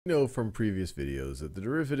We know from previous videos that the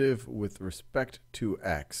derivative with respect to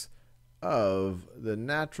x of the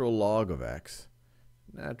natural log of x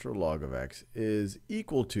is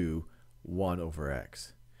equal to 1 over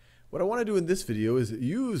x. What I want to do in this video is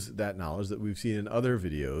use that knowledge that we've seen in other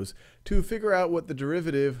videos to figure out what the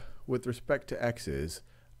derivative with respect to x is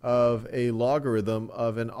of a logarithm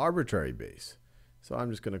of an arbitrary base. So I'm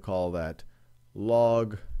just going to call that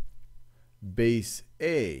log base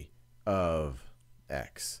a of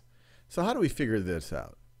x. So how do we figure this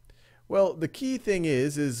out? Well, the key thing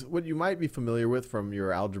is what you might be familiar with from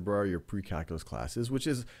your algebra or your pre-calculus classes, which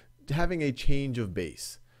is having a change of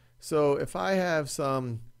base. So if I have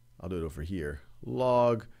some, I'll do it over here,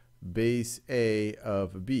 log base a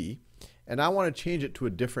of b, and I want to change it to a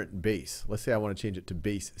different base. Let's say I want to change it to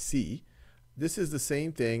base c. This is the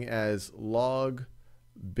same thing as log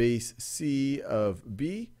base c of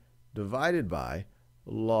b divided by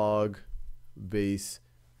log base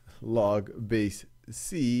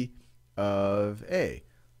c of a.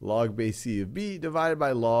 Log base c of b divided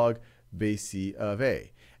by log base c of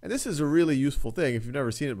a. And this is a really useful thing. If you've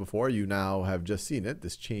never seen it before, you now have just seen it,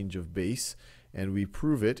 this change of base. And we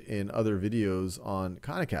prove it in other videos on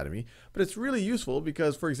Khan Academy. But it's really useful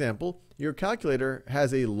because, for example, your calculator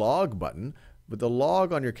has a log button, but the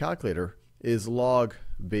log on your calculator is log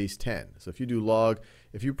base 10. So if you do log,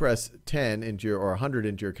 if you press 10 into your, or 100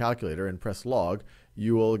 into your calculator and press log,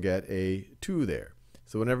 you will get a 2 there.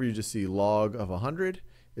 So whenever you just see log of 100,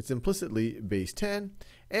 it's implicitly base 10.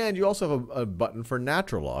 And you also have a button for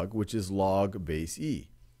natural log, which is log base e.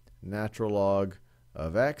 Natural log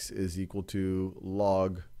of x is equal to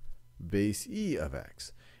log base e of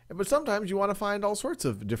x. But sometimes you want to find all sorts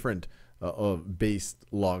of different base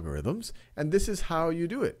logarithms, and this is how you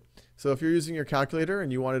do it. So if you're using your calculator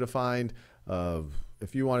and you wanted to find,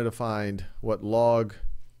 what log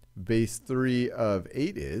base 3 of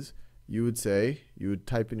 8 is, you would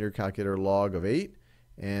type in your calculator log of 8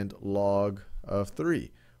 and log of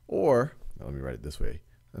 3. Or, let me write it this way,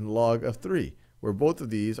 and log of 3, where both of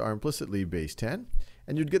these are implicitly base 10.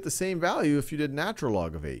 And you'd get the same value if you did natural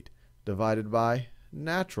log of 8 divided by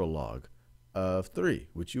natural log of 3,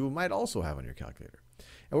 which you might also have on your calculator.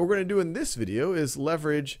 And what we're going to do in this video is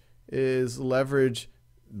leverage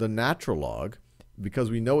the natural log,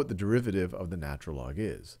 because we know what the derivative of the natural log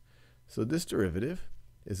is. So this derivative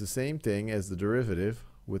is the same thing as the derivative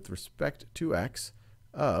with respect to x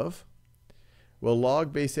of, well,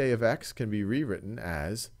 log base a of x can be rewritten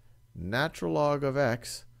as natural log of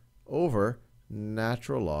x over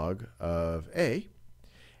natural log of a.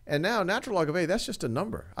 And now natural log of a, that's just a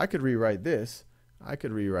number. I could rewrite this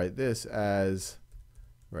as,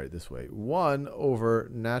 write it this way, 1 over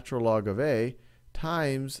natural log of a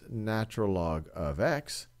times natural log of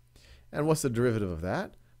x. And what's the derivative of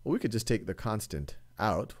that? Well, we could just take the constant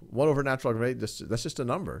out. 1 over natural log of a, that's just a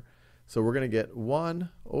number. So we're going to get 1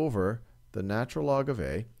 over the natural log of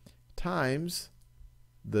a times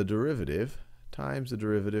the derivative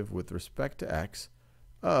with respect to x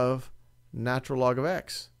of natural log of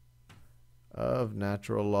x,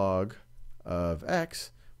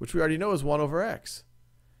 which we already know is 1 over x.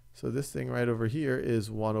 So this thing right over here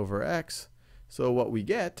is 1 over x. So what we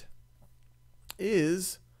get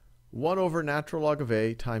is 1 over natural log of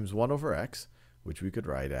a times 1 over x, which we could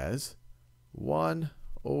write as 1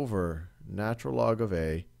 over natural log of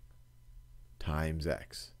a times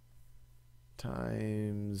x,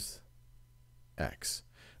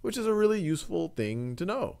 which is a really useful thing to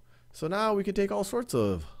know. So now we can take all sorts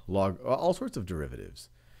of derivatives.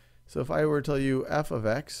 So if I were to tell you f of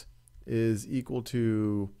x is equal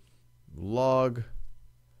to log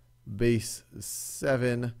base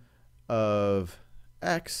 7 of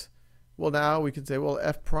x, well, now we can say, well,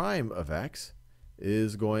 f prime of x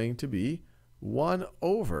is going to be 1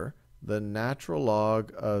 over the natural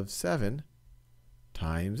log of 7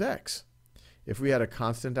 times x. If we had a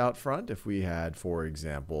constant out front, if we had, for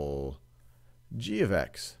example, g of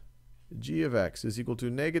x is equal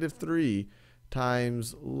to negative 3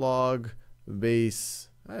 times log base,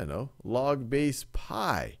 log base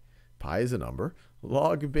pi. Pi is a number.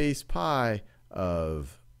 Log base pi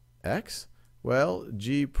of x, well,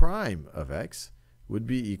 g prime of x would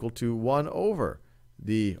be equal to 1 over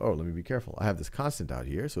the, let me be careful. I have this constant out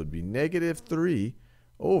here, so it would be negative 3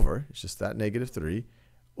 over, it's just that negative 3,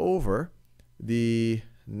 over the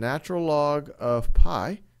natural log of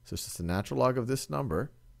pi, so it's just the natural log of this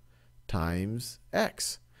number, times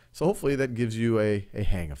x. So hopefully that gives you a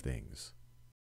hang of things.